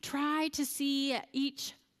try to see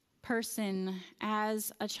each person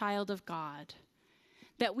as a child of God.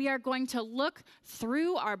 That we are going to look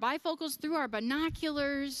through our bifocals, through our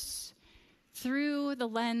binoculars, through the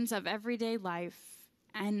lens of everyday life,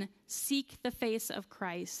 and seek the face of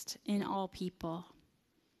Christ in all people.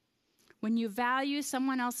 When you value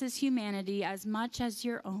someone else's humanity as much as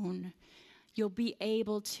your own, you'll be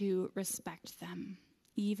able to respect them,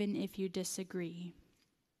 even if you disagree.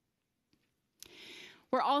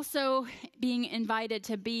 We're also being invited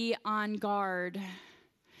to be on guard,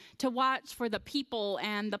 to watch for the people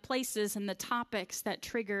and the places and the topics that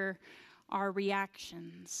trigger our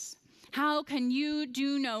reactions. How can you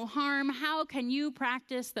do no harm? How can you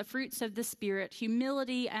practice the fruits of the Spirit,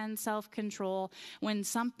 humility and self-control, when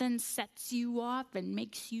something sets you off and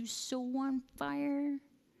makes you so on fire?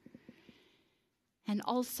 And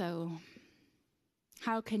also,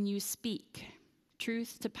 how can you speak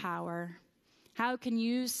truth to power? How can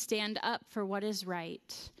you stand up for what is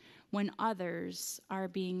right when others are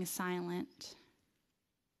being silent?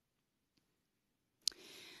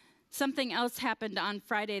 Something else happened on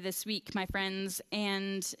Friday this week, my friends,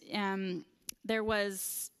 and there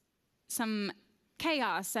was some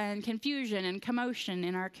chaos and confusion and commotion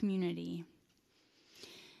in our community.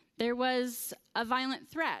 There was a violent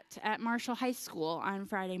threat at Marshall High School on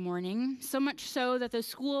Friday morning, so much so that the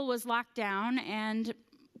school was locked down and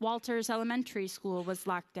Walters Elementary School was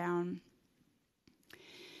locked down.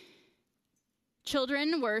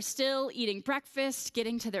 Children were still eating breakfast,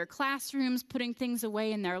 getting to their classrooms, putting things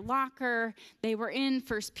away in their locker. They were in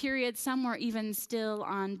first period. Some were even still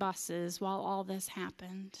on buses while all this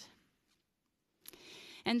happened.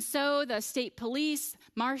 And so the state police,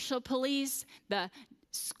 Marshall Police, the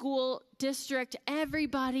school district,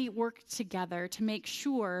 everybody worked together to make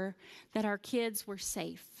sure that our kids were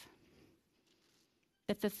safe,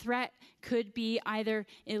 that the threat could be either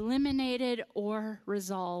eliminated or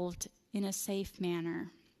resolved in a safe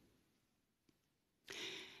manner.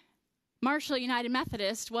 Marshall United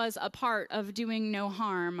Methodist was a part of doing no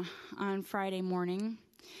harm on Friday morning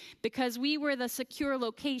because we were the secure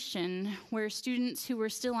location where students who were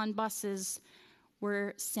still on buses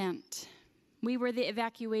were sent. We were the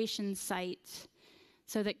evacuation site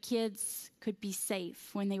so that kids could be safe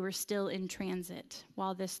when they were still in transit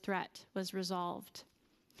while this threat was resolved.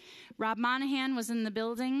 Rob Monahan was in the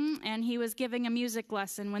building, and he was giving a music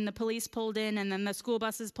lesson when the police pulled in, and then the school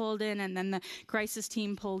buses pulled in, and then the crisis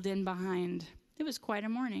team pulled in behind. It was quite a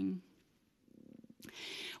morning.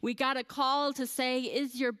 We got a call to say,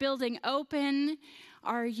 "Is your building open?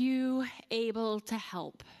 Are you able to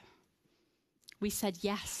help?" We said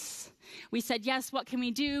yes. We said, "Yes, what can we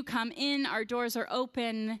do? Come in, our doors are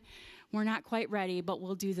open. We're not quite ready, but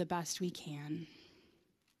we'll do the best we can."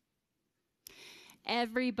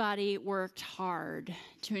 Everybody worked hard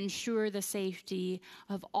to ensure the safety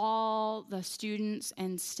of all the students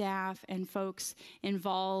and staff and folks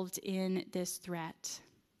involved in this threat.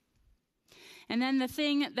 And then the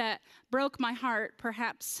thing that broke my heart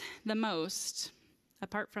perhaps the most,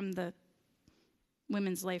 apart from the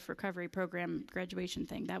Women's Life Recovery Program graduation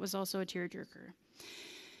thing, that was also a tearjerker.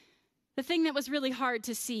 The thing that was really hard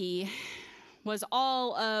to see was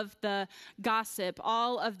all of the gossip,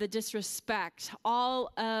 all of the disrespect,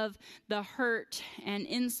 all of the hurt and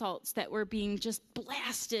insults that were being just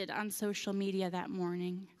blasted on social media that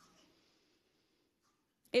morning.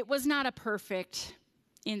 It was not a perfect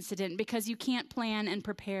incident because you can't plan and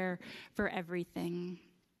prepare for everything.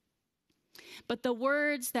 But the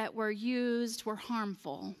words that were used were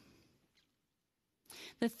harmful.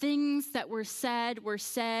 The things that were said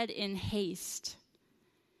in haste.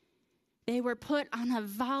 They were put on a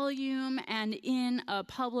volume and in a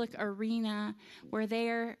public arena where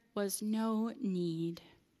there was no need.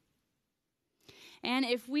 And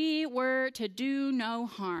if we were to do no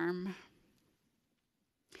harm,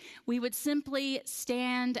 we would simply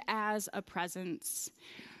stand as a presence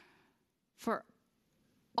for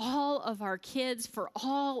all of our kids, for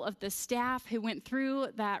all of the staff who went through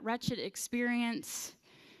that wretched experience,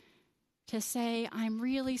 to say, I'm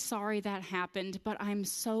really sorry that happened, but I'm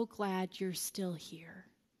so glad you're still here.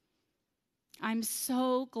 I'm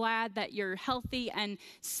so glad that you're healthy and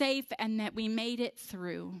safe and that we made it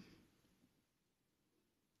through.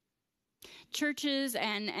 Churches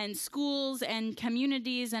and schools and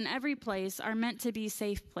communities and every place are meant to be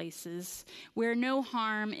safe places where no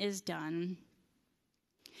harm is done.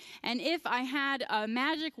 And if I had a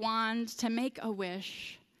magic wand to make a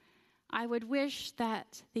wish, I would wish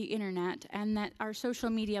that the internet and that our social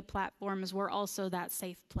media platforms were also that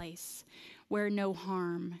safe place where no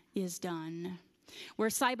harm is done, where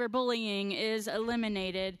cyberbullying is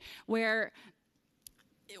eliminated, where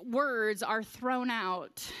words are thrown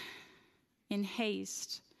out in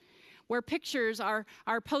haste, where pictures are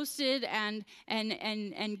posted and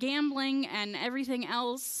gambling and everything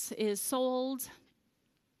else is sold,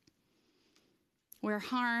 where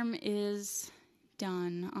harm is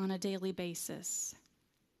done on a daily basis.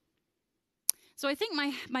 So I think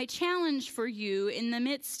my challenge for you in the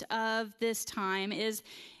midst of this time is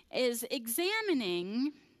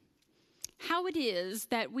examining how it is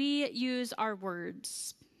that we use our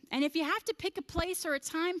words. And if you have to pick a place or a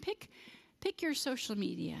time, pick your social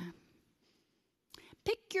media.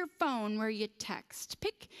 Pick your phone where you text.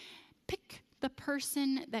 Pick the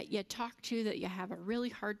person that you talk to that you have a really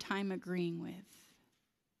hard time agreeing with.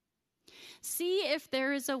 See if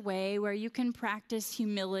there is a way where you can practice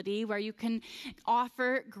humility, where you can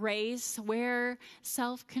offer grace, where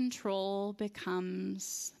self-control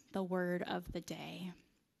becomes the word of the day.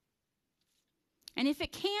 And if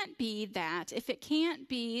it can't be that, if it can't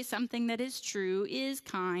be something that is true, is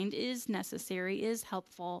kind, is necessary, is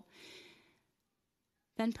helpful,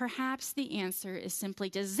 then perhaps the answer is simply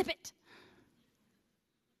to zip it.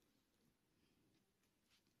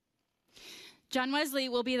 John Wesley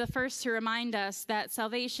will be the first to remind us that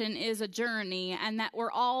salvation is a journey and that we're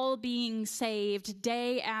all being saved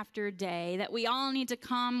day after day, that we all need to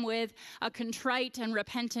come with a contrite and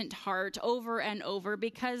repentant heart over and over,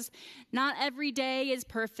 because not every day is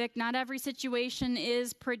perfect, not every situation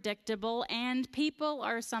is predictable, and people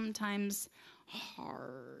are sometimes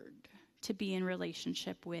hard to be in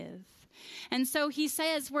relationship with. And so he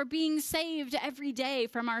says we're being saved every day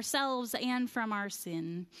from ourselves and from our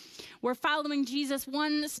sin. We're following Jesus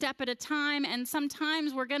one step at a time, and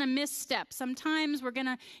sometimes we're going to misstep. Sometimes we're going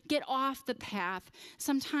to get off the path.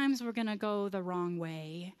 Sometimes we're going to go the wrong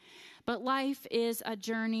way. But life is a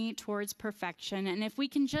journey towards perfection, and if we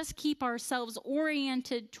can just keep ourselves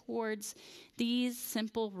oriented towards these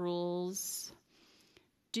simple rules: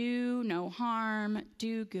 do no harm,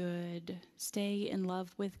 do good, stay in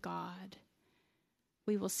love with God,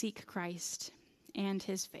 we will seek Christ and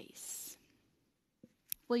his face.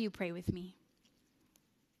 Will you pray with me?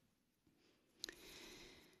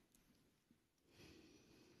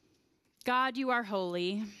 God, you are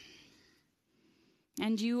holy,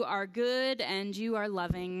 and you are good, and you are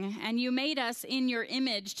loving, and you made us in your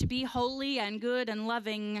image to be holy and good and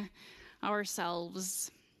loving ourselves.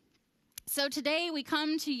 So today we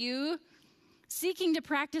come to you seeking to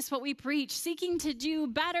practice what we preach, seeking to do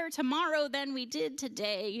better tomorrow than we did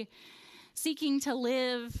today, seeking to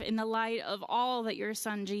live in the light of all that your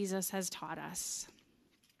Son Jesus has taught us.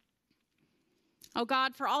 Oh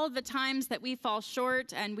God, for all of the times that we fall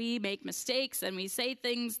short and we make mistakes and we say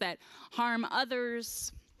things that harm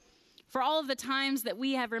others, for all of the times that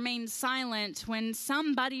we have remained silent when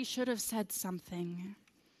somebody should have said something,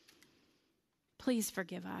 please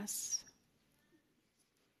forgive us.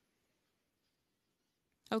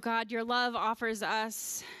 Oh God, your love offers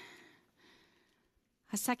us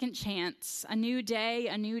a second chance, a new day,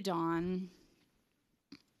 a new dawn.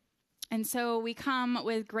 And so we come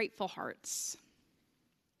with grateful hearts,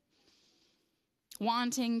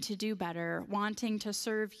 wanting to do better, wanting to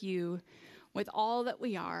serve you with all that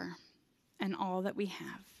we are and all that we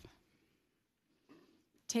have.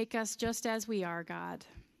 Take us just as we are, God,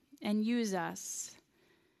 and use us.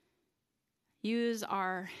 Use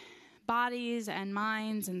our bodies and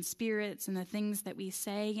minds and spirits and the things that we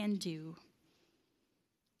say and do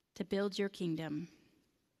to build your kingdom.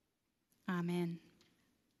 Amen.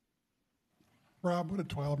 Rob, what did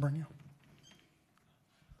Twyla bring you?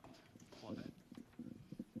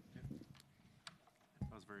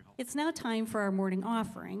 It's now time for our morning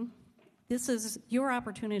offering. This is your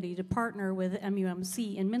opportunity to partner with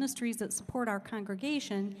MUMC in ministries that support our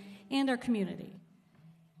congregation and our community.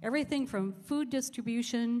 Everything from food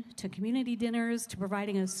distribution to community dinners to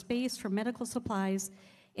providing a space for medical supplies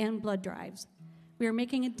and blood drives. We are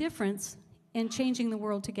making a difference and changing the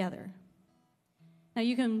world together. Now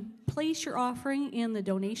you can place your offering in the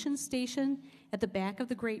donation station at the back of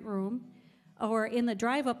the great room, or in the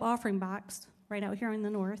drive-up offering box right out here on the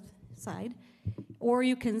north side, or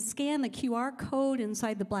you can scan the QR code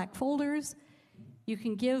inside the black folders. You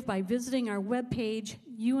can give by visiting our webpage,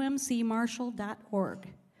 umcmarshall.org,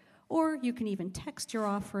 or you can even text your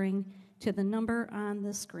offering to the number on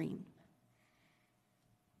the screen.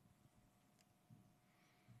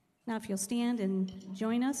 Now, if you'll stand and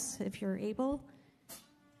join us, if you're able.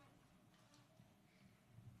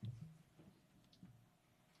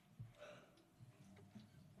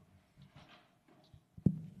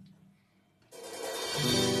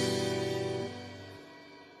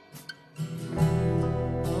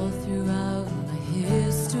 All throughout my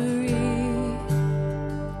history,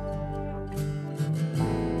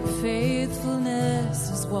 faithfulness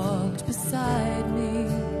has walked beside me.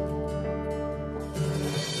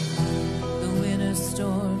 The winter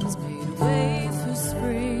storms made way for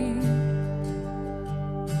spring.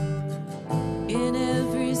 In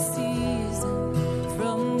every season,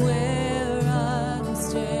 from where I'm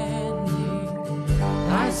standing,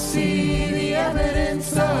 I see the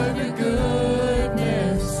evidence of your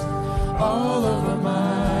goodness all over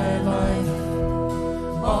my life,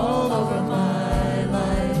 all over my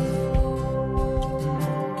life.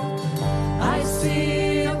 I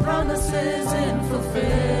see your promises in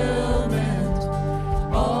fulfillment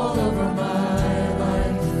all over my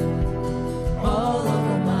life, all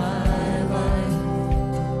over my life.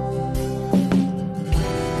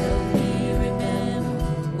 help me remember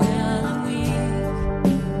when I'm weak.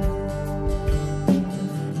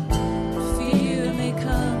 Fear may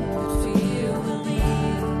come, but fear will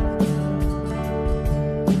leave.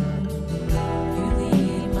 You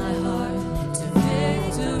lead my heart to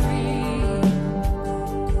victory.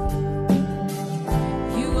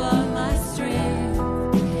 You are my strength,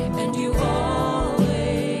 and you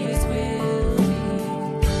always will be.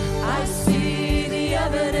 I see the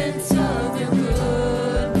evidence of your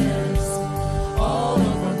goodness all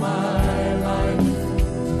over my life,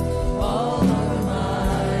 all over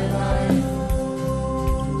my life.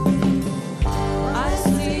 I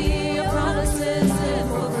see your promises in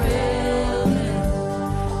fulfillment.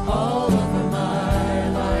 All over my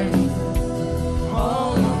life,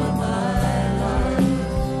 all over my life.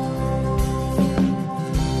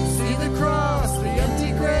 See the cross, the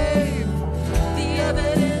empty grave, the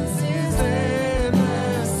evidence is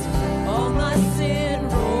endless. All my sin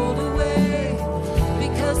rolled away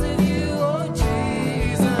because of you, oh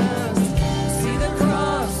Jesus. See the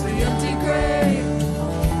cross, the empty grave,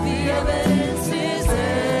 the evidence is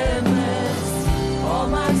endless. All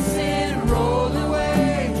my sin rolled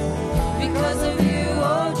away because of you,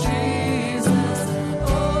 oh Jesus.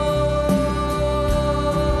 Oh,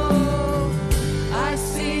 I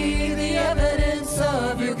see the evidence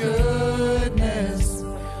of your goodness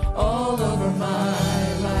all over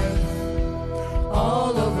my life,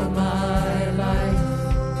 all over my life.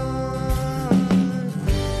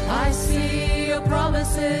 I see your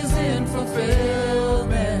promises in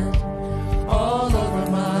fulfillment all over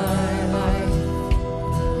my life,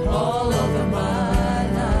 all over my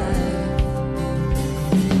life.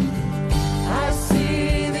 I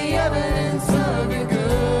see the evidence of your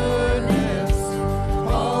goodness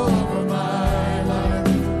all over my life,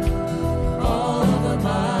 all over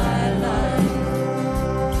my life.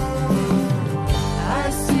 I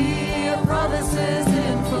see your promises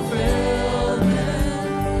in fulfillment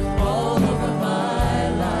all over my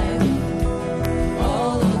life,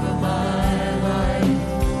 all over my life.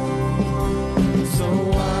 So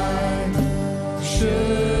why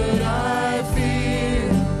should I fear?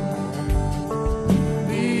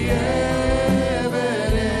 The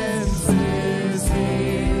evidence is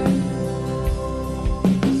here.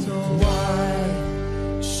 So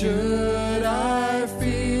why should I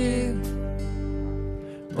fear?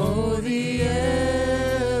 Oh, the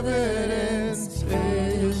evidence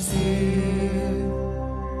is here.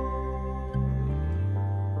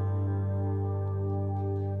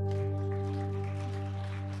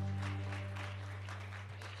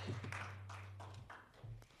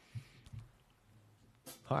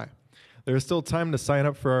 Hi. There's still time to sign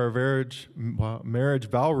up for our marriage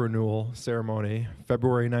vow renewal ceremony,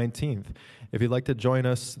 February 19th. If you'd like to join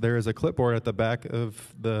us, there is a clipboard at the back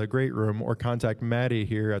of the great room, or contact Maddie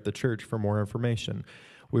here at the church for more information.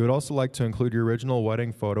 We would also like to include your original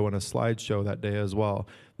wedding photo in a slideshow that day as well.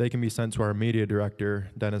 They can be sent to our media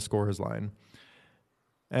director, Dennis Gorsline.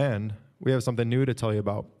 And we have something new to tell you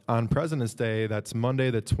about. On President's Day, that's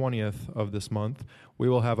Monday the 20th of this month, we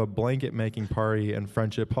will have a blanket making party in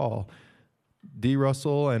Friendship Hall. D.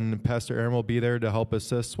 Russell and Pastor Aaron will be there to help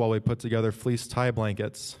assist while we put together fleece tie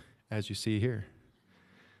blankets, as you see here.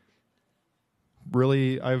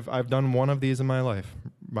 Really, I've done one of these in my life.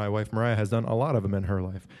 My wife Mariah has done a lot of them in her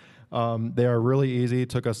life. They are really easy. It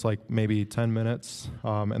took us like maybe 10 minutes,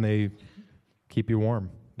 and they keep you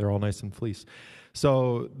warm. They're all nice and fleece.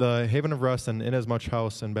 So the Haven of Rest and Inasmuch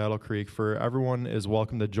House in Battle Creek, for everyone is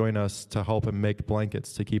welcome to join us to help and make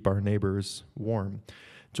blankets to keep our neighbors warm.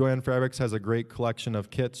 Joanne Fabrics has a great collection of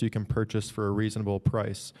kits you can purchase for a reasonable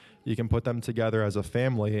price. You can put them together as a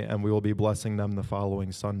family, and we will be blessing them the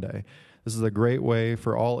following Sunday. This is a great way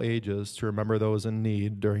for all ages to remember those in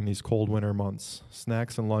need during these cold winter months.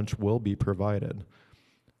 Snacks and lunch will be provided.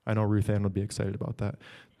 I know Ruth Ann would be excited about that.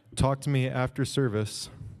 Talk to me after service,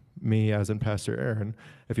 me as in Pastor Aaron,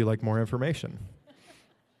 if you'd like more information.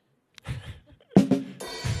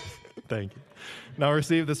 Thank you. Now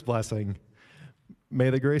receive this blessing. May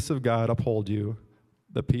the grace of God uphold you,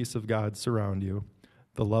 the peace of God surround you,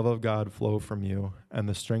 the love of God flow from you, and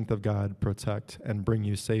the strength of God protect and bring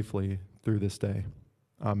you safely through this day.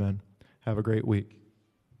 Amen. Have a great week.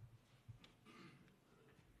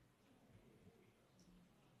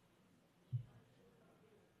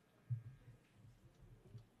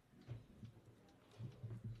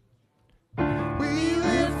 We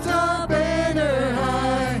lift our banner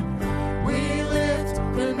high. We lift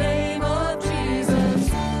the name of Jesus.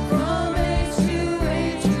 From age to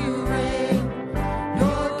age you reign.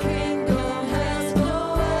 Your kingdom has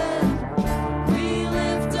no end. We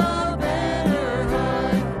lift our banner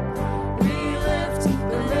high. We lift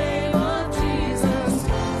the name of Jesus.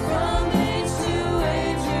 From age to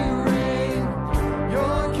age you reign.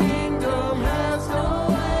 Your kingdom has no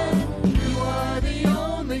end. You are the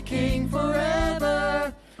only King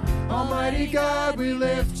forever. Almighty God, we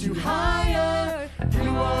lift you higher. You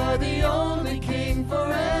are the only King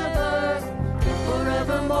forever,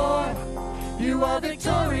 forevermore. You are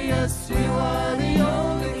victorious. You